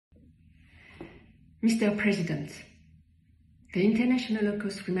Mr. President, the International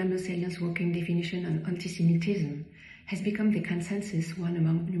Holocaust Remembrance Alliance working definition on anti-Semitism has become the consensus one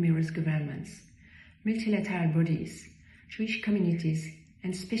among numerous governments, multilateral bodies, Jewish communities,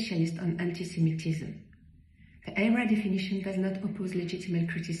 and specialists on anti-Semitism. The IHRA definition does not oppose legitimate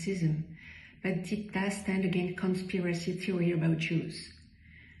criticism, but it does stand against conspiracy theory about Jews,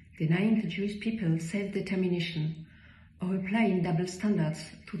 denying the Jewish people's self-determination or applying double standards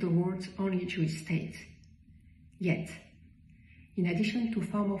to the world's only Jewish state. Yet, in addition to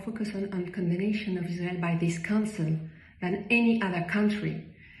far more focus on condemnation of Israel by this Council than any other country,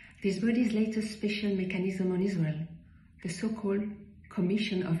 this body's latest special mechanism on Israel, the so-called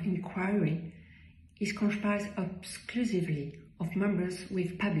Commission of Inquiry, is comprised exclusively of members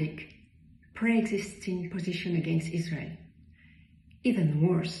with public, pre-existing position against Israel. Even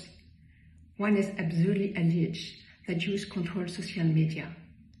worse, one has absurdly alleged that Jews control social media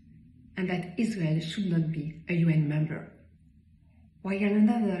and that Israel should not be a UN member, while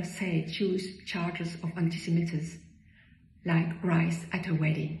another said Jews charges of anti-Semitism, like rice at a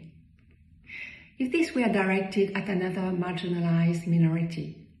wedding. If this were directed at another marginalized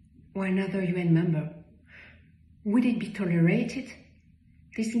minority or another UN member, would it be tolerated?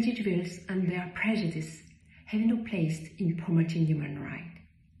 These individuals and their prejudice have no place in promoting human rights.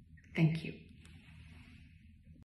 Thank you.